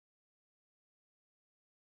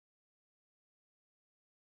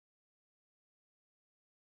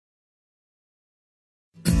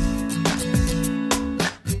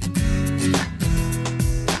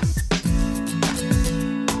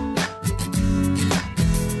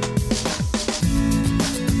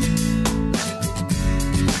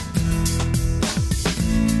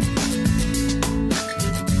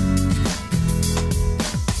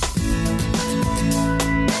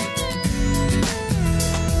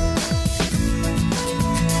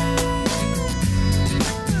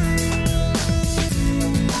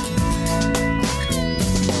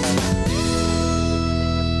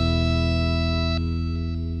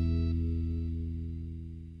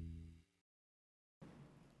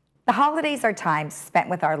The holidays are times spent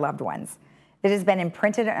with our loved ones that has been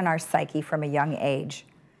imprinted on our psyche from a young age.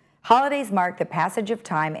 Holidays mark the passage of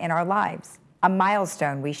time in our lives, a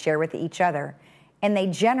milestone we share with each other, and they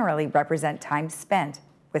generally represent time spent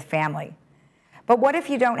with family. But what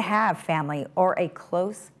if you don't have family or a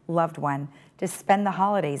close loved one to spend the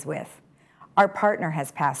holidays with? Our partner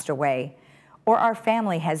has passed away, or our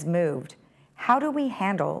family has moved. How do we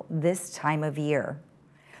handle this time of year?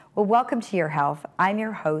 Well, welcome to Your Health. I'm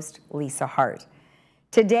your host, Lisa Hart.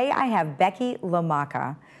 Today I have Becky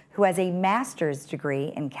Lomaka, who has a master's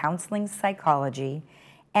degree in counseling psychology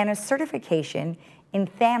and a certification in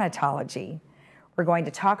thanatology. We're going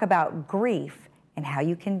to talk about grief and how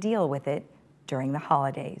you can deal with it during the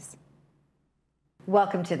holidays.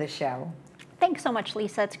 Welcome to the show. Thanks so much,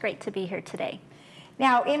 Lisa. It's great to be here today.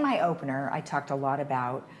 Now, in my opener, I talked a lot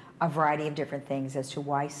about a variety of different things as to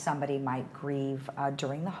why somebody might grieve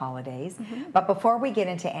during the holidays. But before we get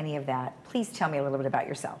into any of that, please tell me a little bit about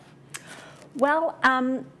yourself. Well,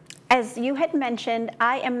 as you had mentioned,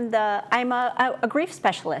 I'm a grief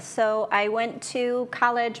specialist. So I went to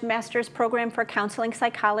college, master's program for counseling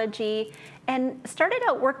psychology, and started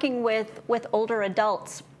out working with older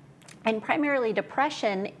adults and primarily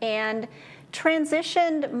depression, and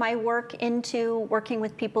transitioned my work into working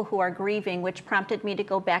with people who are grieving, which prompted me to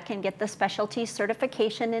go back and get the specialty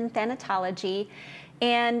certification in thanatology.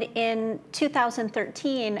 And in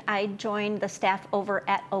 2013, I joined the staff over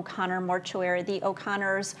at O'Connor Mortuary. The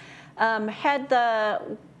O'Connors had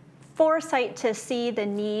the foresight to see the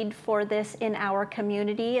need for this in our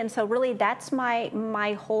community, and so really that's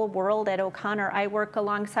my whole world at O'Connor. I work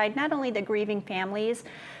alongside not only the grieving families,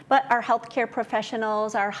 but our healthcare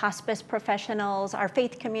professionals, our hospice professionals, our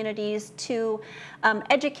faith communities, to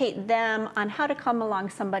educate them on how to come along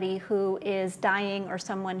somebody who is dying or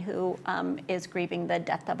someone who is grieving the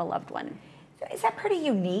death of a loved one. Is that pretty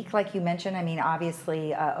unique, like you mentioned? I mean,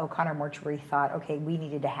 obviously, O'Connor Mortuary thought, okay, we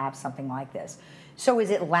needed to have something like this. So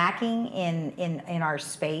is it lacking in our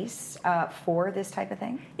space for this type of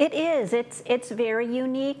thing? It is. It's very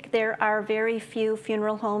unique. There are very few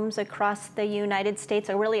funeral homes across the United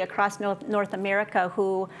States, or really across North America,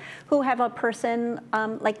 who have a person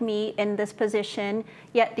like me in this position.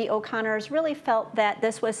 Yet the O'Connors really felt that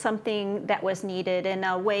this was something that was needed in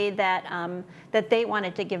a way that that they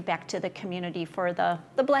wanted to give back to the community for the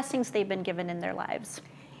blessings they've been given in their lives.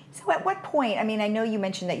 So at what point, I mean, I know you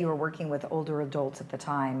mentioned that you were working with older adults at the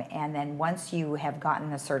time, and then once you have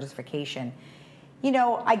gotten a certification, you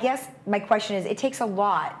know, I guess my question is, it takes a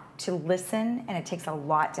lot to listen, and it takes a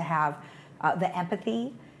lot to have the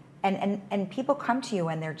empathy, and people come to you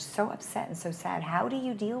and they're so upset and so sad. How do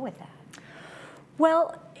you deal with that?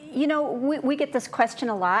 Well, you know, we get this question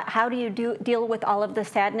a lot. How do you deal with all of the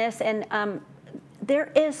sadness? And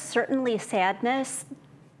there is certainly sadness.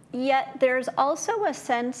 Yet there's also a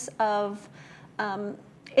sense of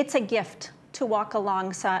it's a gift to walk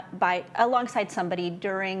alongside somebody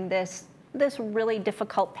during this really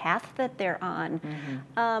difficult path that they're on.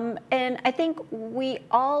 And I think we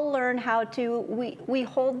all learn how to, we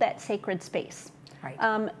hold that sacred space. Right.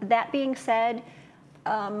 That being said,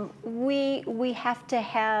 we have to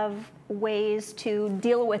have ways to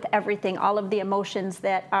deal with everything, all of the emotions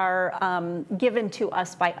that are given to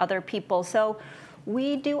us by other people. So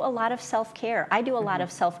we do a lot of self-care. I do a lot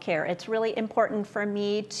of self-care. It's really important for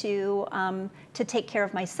me to take care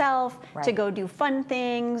of myself, to go do fun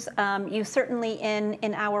things. You certainly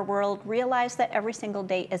in our world realize that every single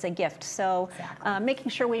day is a gift. So making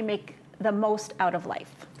sure we make the most out of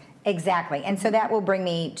life. Exactly. And so that will bring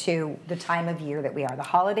me to the time of year that we are. The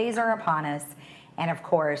holidays are upon us, and of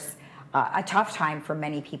course, a tough time for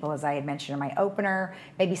many people, as I had mentioned in my opener.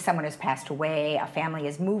 Maybe someone has passed away, a family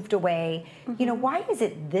has moved away. You know, why is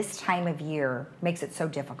it this time of year makes it so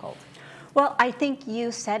difficult? Well, I think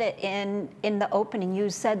you said it in the opening. You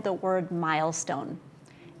said the word milestone.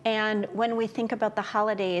 And when we think about the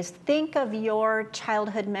holidays, think of your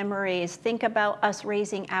childhood memories. Think about us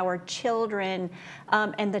raising our children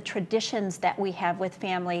and the traditions that we have with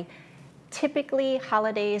family. Typically,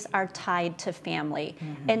 holidays are tied to family.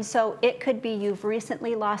 And so it could be you've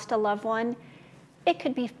recently lost a loved one. It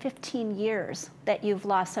could be 15 years that you've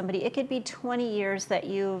lost somebody. It could be 20 years that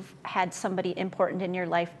you've had somebody important in your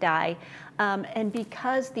life die. And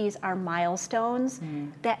because these are milestones,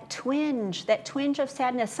 that twinge of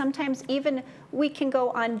sadness, sometimes even we can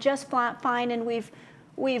go on just fine and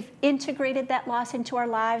we've integrated that loss into our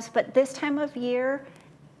lives, but this time of year,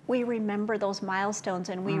 we remember those milestones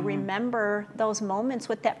and we remember those moments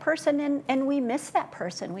with that person, and we miss that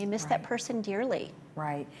person. We miss that person dearly.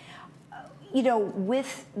 Right. You know,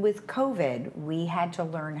 with COVID, we had to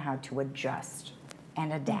learn how to adjust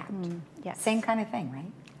and adapt. Yes. Same kind of thing,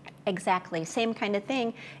 right? Exactly, same kind of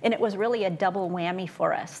thing. And it was really a double whammy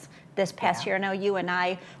for us this past year. Now, you and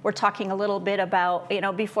I were talking a little bit about,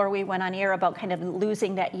 before we went on air, about kind of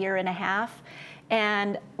losing that year and a half.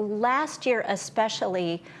 And last year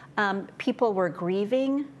especially, people were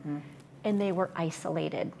grieving and they were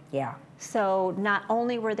isolated. Yeah. So not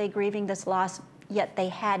only were they grieving this loss, yet they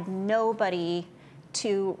had nobody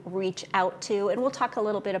to reach out to. And we'll talk a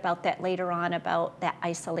little bit about that later on, about that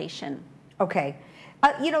isolation. Okay.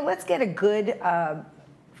 Let's get a good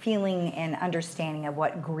feeling and understanding of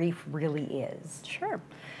what grief really is. Sure.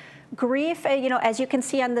 Grief, as you can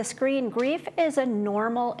see on the screen, grief is a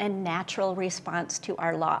normal and natural response to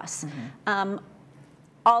our loss.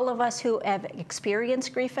 All of us who have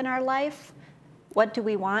experienced grief in our life, what do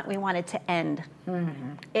we want? We want it to end.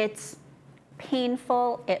 It's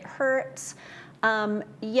painful, it hurts,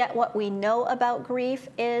 yet what we know about grief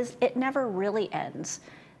is it never really ends.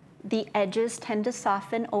 The edges tend to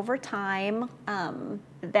soften over time.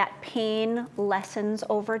 That pain lessens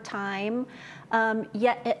over time,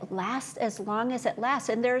 yet it lasts as long as it lasts.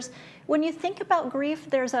 And when you think about grief,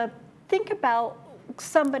 think about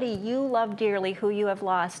somebody you love dearly who you have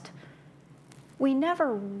lost. We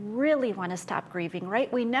never really want to stop grieving,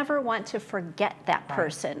 right? We never want to forget that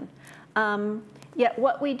person. Yet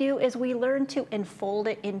what we do is we learn to enfold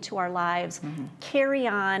it into our lives, carry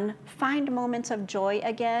on, find moments of joy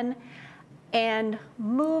again, and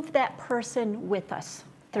move that person with us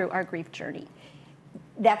through our grief journey.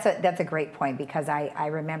 That's a great point, because I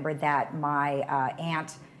remember that my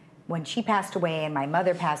aunt, when she passed away and my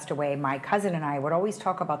mother passed away, my cousin and I would always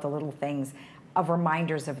talk about the little things of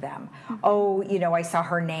reminders of them. Oh, I saw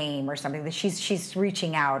her name or something, that she's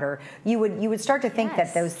reaching out, or you would start to think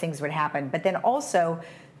that those things would happen. But then also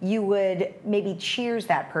you would maybe cheers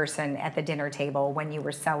that person at the dinner table when you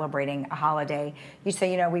were celebrating a holiday. You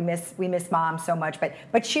say, we miss mom so much,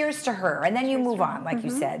 but cheers to her, and then you move on, like you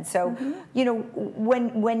said. So,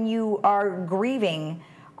 when you are grieving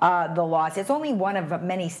the loss, it's only one of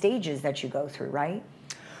many stages that you go through, right?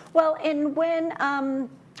 Well, and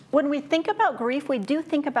when we think about grief, we do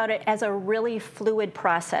think about it as a really fluid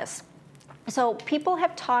process. So people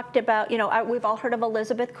have talked about, we've all heard of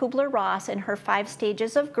Elizabeth Kubler-Ross and her 5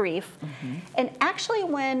 stages of grief. And actually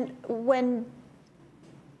when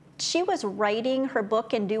she was writing her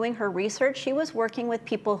book and doing her research, she was working with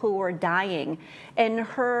people who were dying. And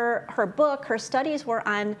her book, her studies were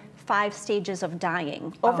on 5 stages of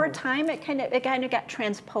dying. Over time, it kind of got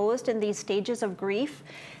transposed in these stages of grief.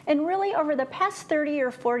 And really, over the past 30 or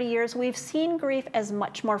 40 years, we've seen grief as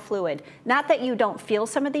much more fluid. Not that you don't feel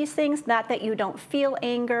some of these things, not that you don't feel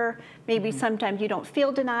anger, maybe sometimes you don't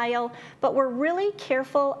feel denial, but we're really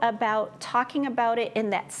careful about talking about it in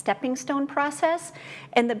that stepping stone process.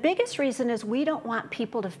 And the biggest reason is we don't want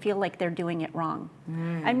people to feel like they're doing it wrong.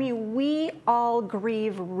 I mean, we all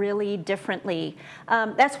grieve really differently.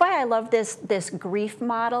 That's why I love this grief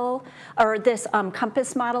model, or this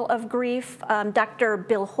compass model of grief. Dr.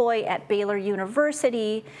 Bill Hoy at Baylor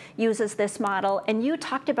University uses this model, and you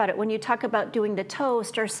talked about it when you talk about doing the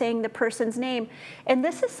toast or saying the person's name. And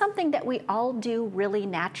this is something that we all do really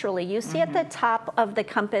naturally. You see at the top of the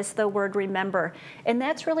compass the word remember, and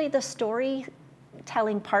that's really the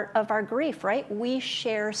storytelling part of our grief, right? We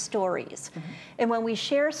share stories. And when we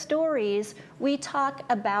share stories, we talk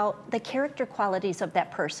about the character qualities of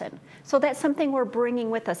that person. So that's something we're bringing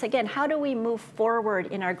with us. Again, how do we move forward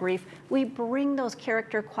in our grief? We bring those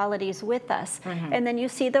character qualities with us. And then you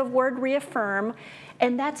see the word reaffirm,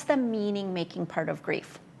 and that's the meaning-making part of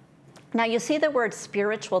grief. Now you see the word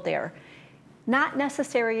spiritual there. Not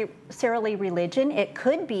necessarily religion, it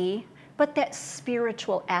could be, but that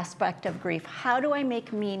spiritual aspect of grief. How do I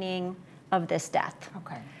make meaning of this death?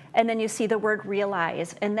 Okay. And then you see the word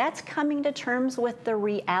realize, and that's coming to terms with the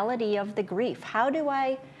reality of the grief. How do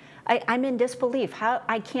I'm in disbelief.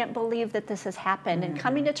 I can't believe that this has happened. And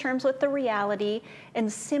coming to terms with the reality,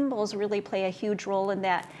 and symbols really play a huge role in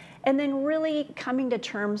that. And then really coming to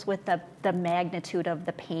terms with the magnitude of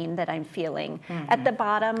the pain that I'm feeling. At the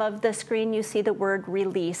bottom of the screen, you see the word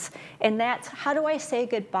release. And that's, how do I say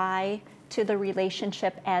goodbye to the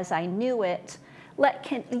relationship as I knew it,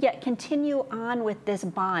 yet continue on with this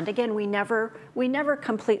bond. Again, we never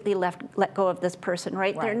completely let go of this person,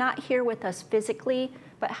 right? They're not here with us physically,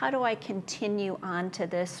 but how do I continue on to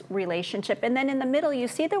this relationship? And then in the middle, you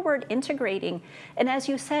see the word integrating. And as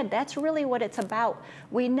you said, that's really what it's about.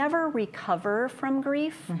 We never recover from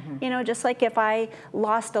grief. Just like if I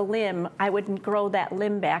lost a limb, I wouldn't grow that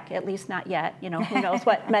limb back, at least not yet. Who knows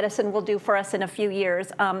what medicine will do for us in a few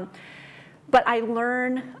years. But I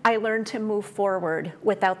learn to move forward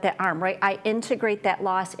without that arm, right? I integrate that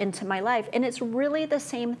loss into my life. And it's really the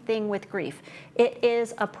same thing with grief. It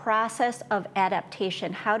is a process of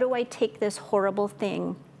adaptation. How do I take this horrible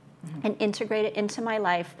thing and integrate it into my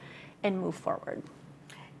life and move forward?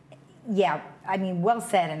 Yeah, I mean, well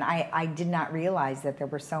said, and I did not realize that there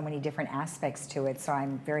were so many different aspects to it, so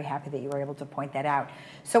I'm very happy that you were able to point that out.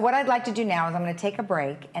 So what I'd like to do now is I'm going to take a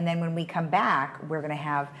break, and then when we come back, we're going to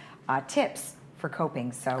have tips for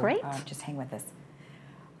coping, so Great. Just hang with us.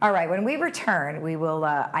 All right, when we return, we will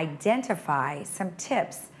identify some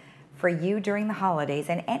tips for you during the holidays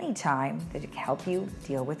and any time that can help you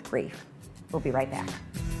deal with grief. We'll be right back.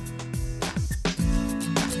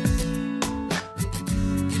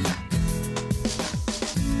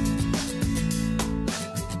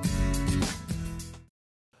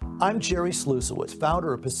 I'm Jerry Slusowitz,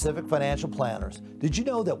 founder of Pacific Financial Planners. Did you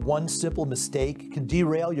know that one simple mistake can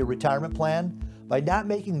derail your retirement plan? By not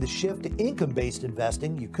making the shift to income-based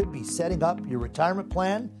investing, you could be setting up your retirement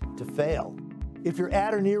plan to fail. If you're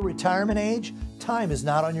at or near retirement age, time is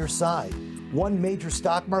not on your side. One major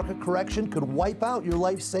stock market correction could wipe out your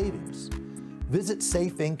life savings. Visit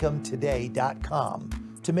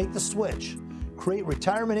safeincometoday.com to make the switch. Create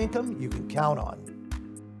retirement income you can count on.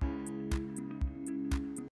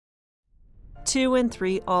 2 in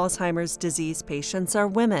 3 Alzheimer's disease patients are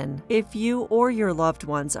women. If you or your loved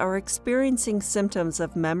ones are experiencing symptoms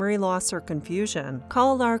of memory loss or confusion,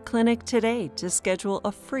 call our clinic today to schedule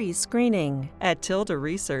a free screening. At Tilda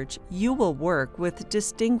Research, you will work with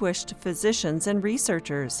distinguished physicians and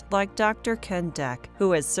researchers like Dr. Ken Deck,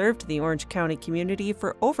 who has served the Orange County community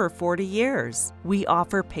for over 40 years. We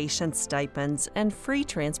offer patient stipends and free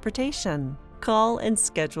transportation. Call and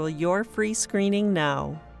schedule your free screening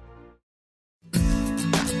now.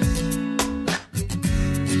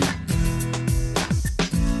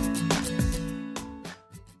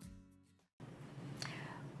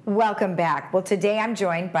 Welcome back. Well, today I'm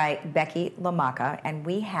joined by Becky Lamaka, and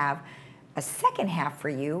we have a second half for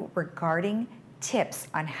you regarding tips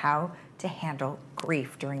on how to handle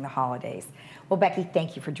grief during the holidays. Well, Becky,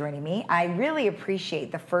 thank you for joining me. I really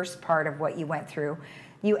appreciate the first part of what you went through.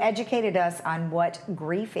 You educated us on what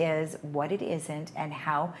grief is, what it isn't, and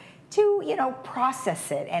how to,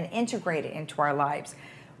 process it and integrate it into our lives.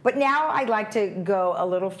 But now I'd like to go a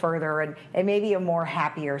little further and maybe a more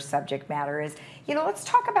happier subject matter is, let's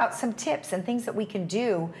talk about some tips and things that we can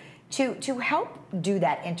do to help do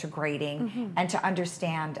that integrating and to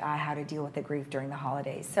understand how to deal with the grief during the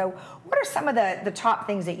holidays. So what are some of the top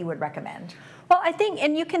things that you would recommend? Well, I think,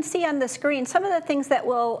 and you can see on the screen, some of the things that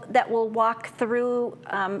we'll walk through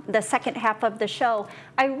the second half of the show.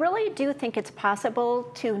 I really do think it's possible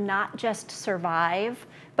to not just survive,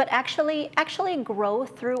 but actually grow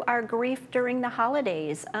through our grief during the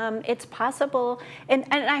holidays. It's possible, and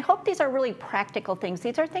I hope these are really practical things.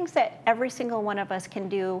 These are things that every single one of us can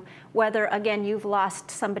do, whether, again, you've lost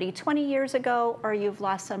somebody 20 years ago or you've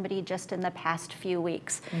lost somebody just in the past few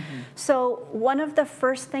weeks. So one of the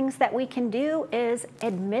first things that we can do is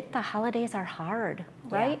admit the holidays are hard,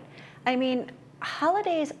 right? Yeah. I mean,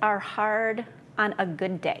 holidays are hard on a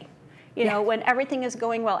good day. When everything is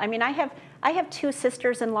going well. I mean, I have 2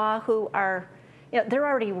 sisters-in-law who are, they're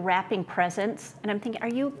already wrapping presents, and I'm thinking, are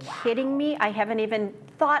you kidding me? I haven't even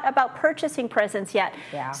thought about purchasing presents yet.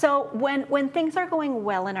 Yeah. So when things are going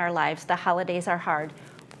well in our lives, the holidays are hard.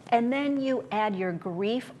 And then you add your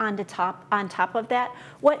grief on top of that.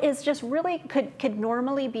 What is just really could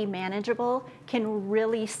normally be manageable can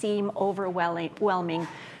really seem overwhelming.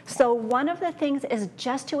 So one of the things is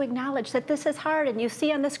just to acknowledge that this is hard. And you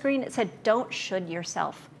see on the screen it said, "Don't should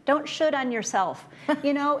yourself. Don't should on yourself."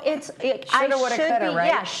 It's shoulda, woulda, coulda, right?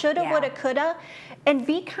 Yeah, shoulda, woulda, coulda. And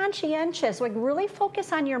be conscientious. Like really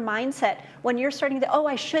focus on your mindset when you're starting to,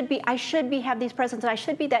 I should be have these presents, and I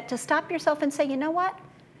should be that. To stop yourself and say, you know what?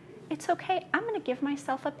 It's okay. I'm going to give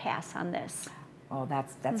myself a pass on this. Well,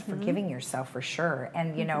 that's forgiving yourself for sure.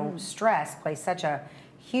 And stress plays such a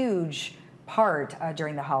huge part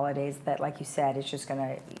during the holidays that, like you said, it's just going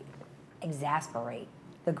to exasperate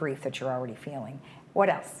the grief that you're already feeling. What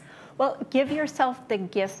else? Well, give yourself the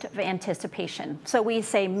gift of anticipation. So we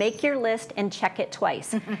say, make your list and check it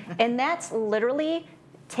twice. And that's literally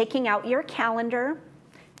taking out your calendar,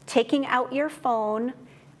 taking out your phone,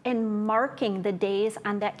 and marking the days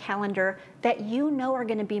on that calendar that are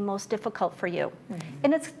going to be most difficult for you.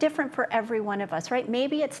 And it's different for every one of us, right?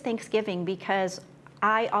 Maybe it's Thanksgiving because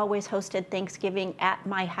I always hosted Thanksgiving at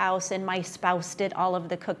my house and my spouse did all of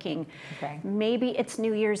the cooking. Okay. Maybe it's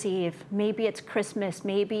New Year's Eve. Maybe it's Christmas.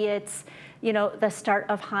 Maybe it's, the start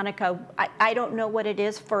of Hanukkah. I don't know what it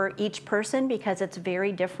is for each person because it's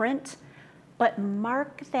very different. but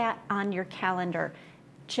mark that on your calendar.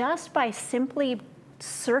 Just by simply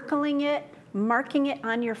circling it, marking it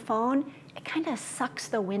on your phone, it kind of sucks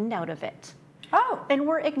the wind out of it. Oh. And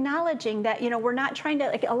we're acknowledging that, we're not trying to,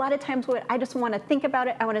 like, a lot of times I just want to think about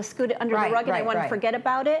it, I want to scoot it under the rug, and I want to forget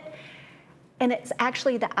about it. And it's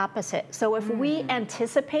actually the opposite. So if we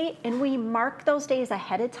anticipate and we mark those days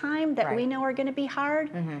ahead of time that we know are going to be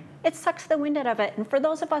hard, it sucks the wind out of it. And for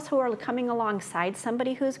those of us who are coming alongside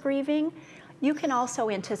somebody who's grieving, you can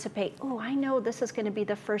also anticipate, oh, I know this is going to be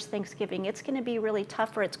the first Thanksgiving. It's going to be really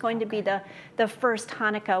tough, or it's going to be the first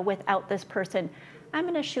Hanukkah without this person. I'm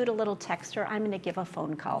going to shoot a little text, or I'm going to give a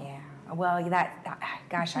phone call. Yeah. Well,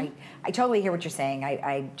 gosh, I totally hear what you're saying.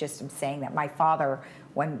 I just am saying that my father,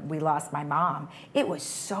 when we lost my mom, it was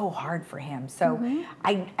so hard for him. So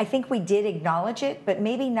I think we did acknowledge it, but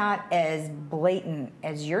maybe not as blatant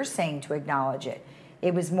as you're saying to acknowledge it.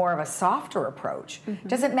 It was more of a softer approach.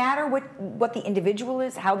 Does it matter what the individual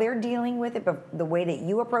is, how they're dealing with it, but the way that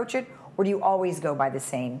you approach it, or do you always go by the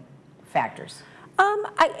same factors?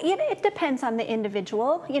 It depends on the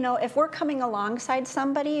individual. If we're coming alongside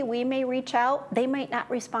somebody, we may reach out. They might not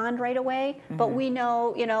respond right away, but we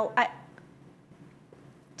know,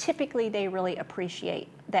 typically they really appreciate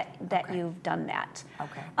that you've done that.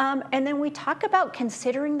 Okay. And then we talk about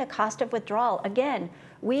considering the cost of withdrawal. Again,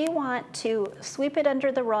 we want to sweep it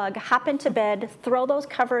under the rug, hop into bed, throw those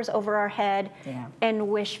covers over our head, and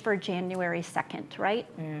wish for January 2nd, right?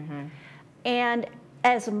 And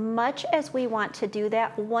as much as we want to do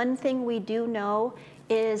that, one thing we do know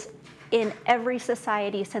is in every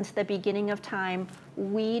society since the beginning of time,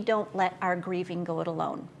 we don't let our grieving go it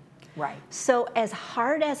alone. Right. So as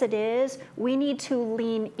hard as it is, we need to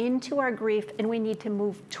lean into our grief, and we need to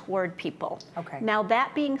move toward people. Okay. Now,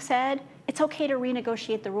 that being said, it's okay to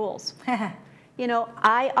renegotiate the rules.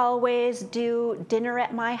 I always do dinner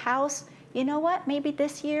at my house. You know what? Maybe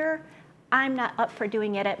this year, I'm not up for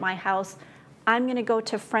doing it at my house. I'm going to go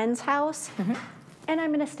to a friend's house, and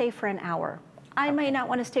I'm going to stay for an hour. I might not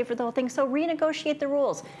want to stay for the whole thing, so renegotiate the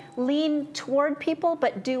rules. Lean toward people,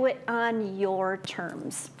 but do it on your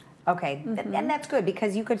terms. Okay, and that's good,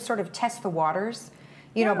 because you could sort of test the waters,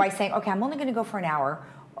 by saying, okay, I'm only going to go for an hour,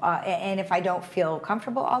 and if I don't feel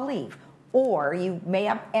comfortable, I'll leave. Or you may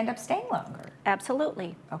end up staying longer.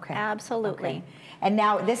 Absolutely. Okay. Absolutely. Okay. And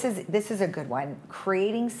now this is a good one,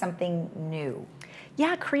 creating something new.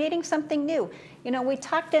 Yeah, creating something new. We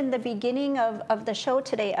talked in the beginning of the show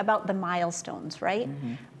today about the milestones, right?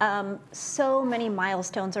 So many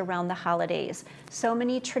milestones around the holidays, so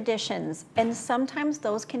many traditions, and sometimes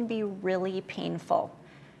those can be really painful.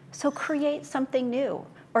 So create something new,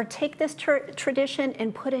 or take this tradition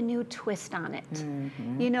and put a new twist on it.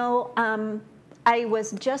 I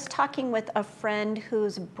was just talking with a friend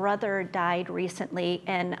whose brother died recently,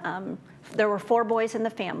 and there were 4 boys in the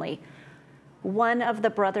family. One of the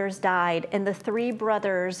brothers died, and the 3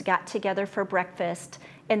 brothers got together for breakfast,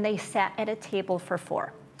 and they sat at a table for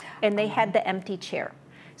 4, and they had the empty chair.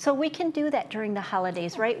 So we can do that during the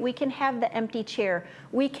holidays, right? We can have the empty chair.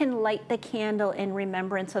 We can light the candle in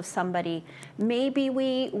remembrance of somebody. Maybe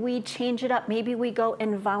we change it up. Maybe we go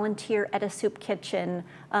and volunteer at a soup kitchen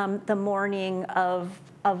the morning of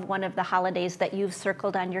one of the holidays that you've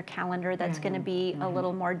circled on your calendar that's going to be a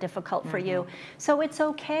little more difficult for you. So it's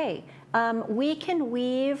okay. We can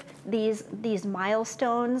weave these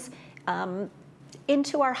milestones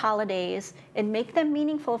into our holidays and make them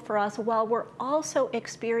meaningful for us while we're also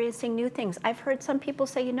experiencing new things. I've heard some people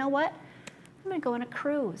say, you know what? I'm going to go on a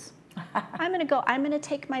cruise. I'm going to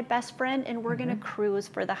take my best friend, and we're going to cruise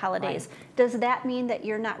for the holidays. Right. Does that mean that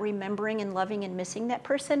you're not remembering and loving and missing that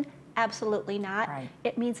person? Absolutely not. Right.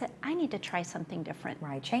 It means that I need to try something different.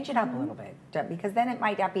 Right. Change it up a little bit, because then it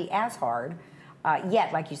might not be as hard.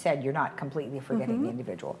 Yet, like you said, you're not completely forgetting the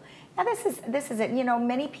individual. Now, this is it.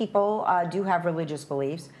 Many people do have religious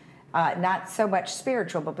beliefs, not so much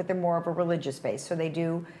spiritual, but they're more of a religious base. So they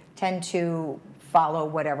do tend to follow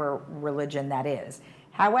whatever religion that is.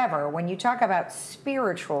 However, when you talk about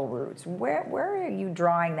spiritual roots, where are you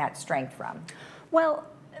drawing that strength from? Well,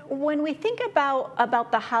 when we think about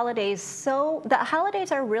the holidays, so the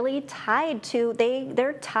holidays are really tied to,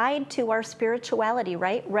 they're tied to our spirituality,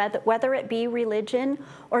 right? Whether it be religion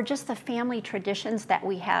or just the family traditions that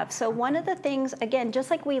we have. So one of the things, again, just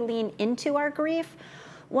like we lean into our grief,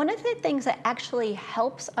 one of the things that actually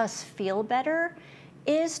helps us feel better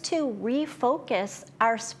is to refocus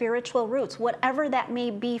our spiritual roots, whatever that may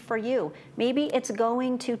be for you. Maybe it's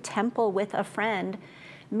going to temple with a friend.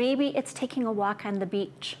 Maybe it's taking a walk on the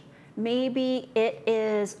beach. Maybe it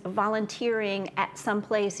is volunteering at some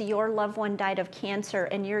place your loved one died of cancer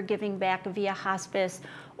and you're giving back via hospice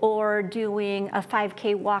or doing a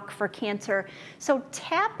 5K walk for cancer. So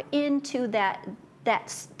tap into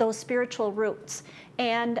those spiritual roots.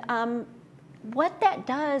 And what that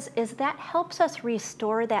does is that helps us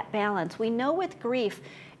restore that balance. We know with grief,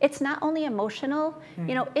 it's not only emotional,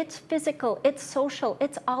 you know, it's physical, it's social,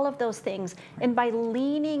 it's all of those things. And by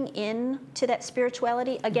leaning in to that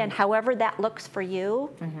spirituality, again, however that looks for you,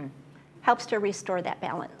 helps to restore that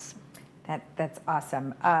balance. That's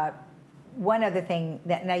awesome. One other thing,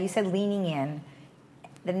 now you said leaning in.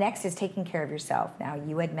 The next is taking care of yourself. Now,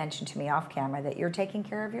 you had mentioned to me off camera that you're taking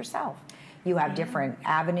care of yourself. You have different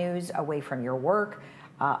avenues away from your work.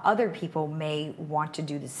 Other people may want to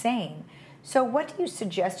do the same. So what do you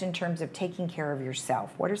suggest in terms of taking care of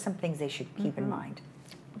yourself? What are some things they should keep in mind?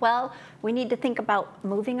 Well, we need to think about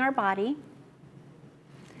moving our body,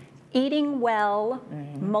 eating well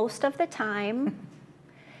most of the time,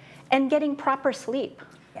 and getting proper sleep.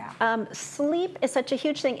 Yeah. Sleep is such a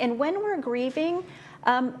huge thing. And when we're grieving,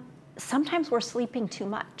 sometimes we're sleeping too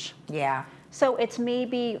much. Yeah. So it's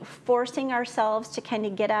maybe forcing ourselves to kind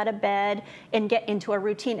of get out of bed and get into a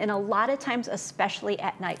routine. And a lot of times, especially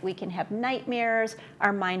at night, we can have nightmares,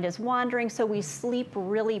 our mind is wandering, so we sleep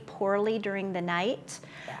really poorly during the night.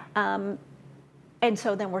 Yeah. And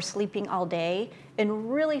so then we're sleeping all day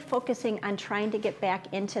and really focusing on trying to get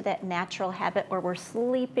back into that natural habit where we're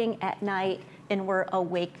sleeping at night and we're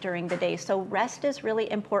awake during the day. So rest is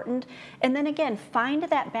really important. And then again, find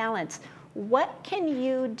that balance. What can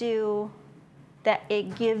you do that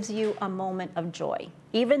it gives you a moment of joy?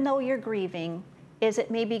 Even though you're grieving, is it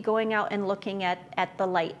maybe going out and looking at the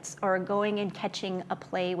lights, or going and catching a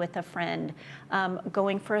play with a friend,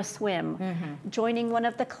 going for a swim, joining one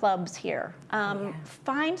of the clubs here?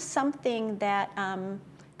 Find something that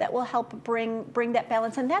that will help bring that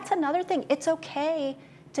balance. And that's another thing. It's okay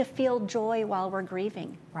to feel joy while we're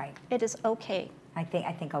grieving. Right. It is okay. I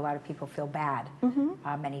think a lot of people feel bad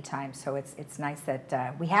many times, so it's nice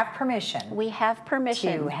that we have permission. We have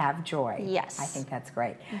permission to have joy. Yes. I think that's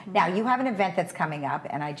great. Now, you have an event that's coming up,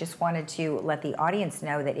 and I just wanted to let the audience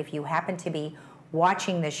know that if you happen to be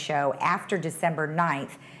watching this show after December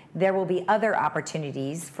 9th, there will be other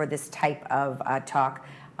opportunities for this type of talk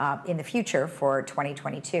in the future for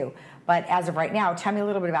 2022. But as of right now, tell me a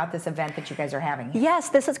little bit about this event that you guys are having. Yes,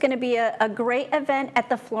 this is going to be a great event at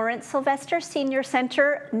the Florence Sylvester Senior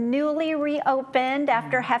Center, newly reopened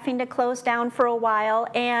after having to close down for a while.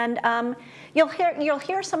 And you'll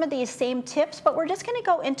hear some of these same tips, but we're just going to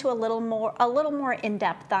go into a little more in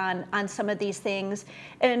depth on some of these things,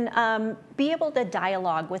 and be able to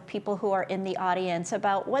dialogue with people who are in the audience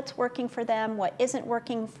about what's working for them, what isn't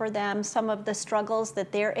working for them, some of the struggles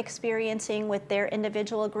that they're experiencing with their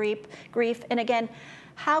individual grief. And again,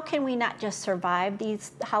 how can we not just survive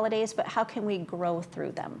these holidays, but how can we grow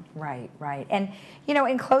through them? Right, right. And, you know,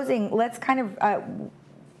 in closing, let's kind of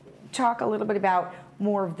talk a little bit about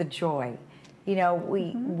more of the joy. You know,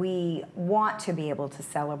 we want to be able to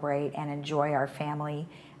celebrate and enjoy our family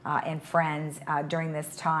and friends during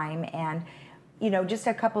this time. And, you know, just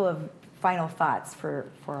a couple of final thoughts for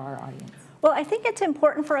our audience. Well, I think it's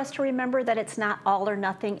important for us to remember that it's not all or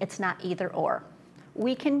nothing. It's not either or.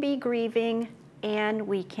 We can be grieving and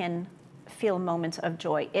we can feel moments of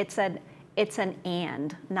joy. It's an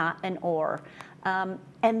and, not an or.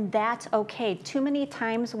 And that's okay. Too many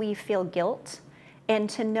times we feel guilt, and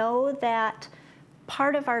to know that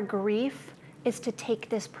part of our grief is to take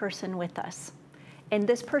this person with us. And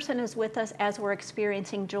this person is with us as we're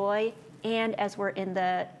experiencing joy and as we're in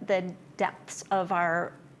the depths of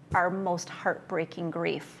our most heartbreaking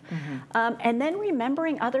grief. And then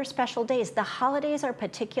remembering other special days. The holidays are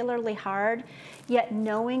particularly hard, yet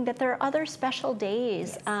knowing that there are other special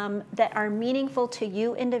days that are meaningful to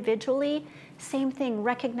you individually. Same thing,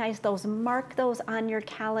 recognize those, mark those on your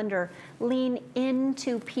calendar, lean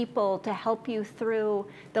into people to help you through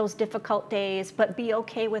those difficult days, but be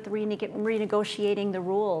okay with renegotiating the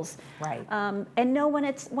rules. Right. And know when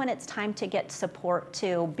it's time to get support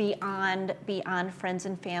too, beyond friends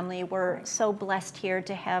and family. We're so blessed here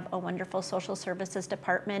to have a wonderful social services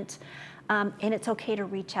department, and it's okay to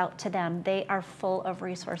reach out to them. They are full of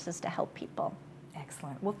resources to help people.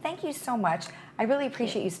 Excellent. Well, thank you so much. I really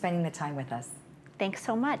appreciate you spending the time with us. Thanks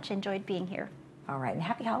so much. Enjoyed being here. All right, and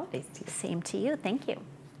happy holidays to you. Same to you. Thank you.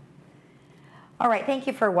 All right, thank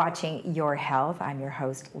you for watching Your Health. I'm your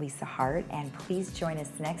host, Lisa Hart, and please join us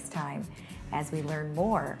next time as we learn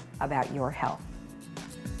more about your health.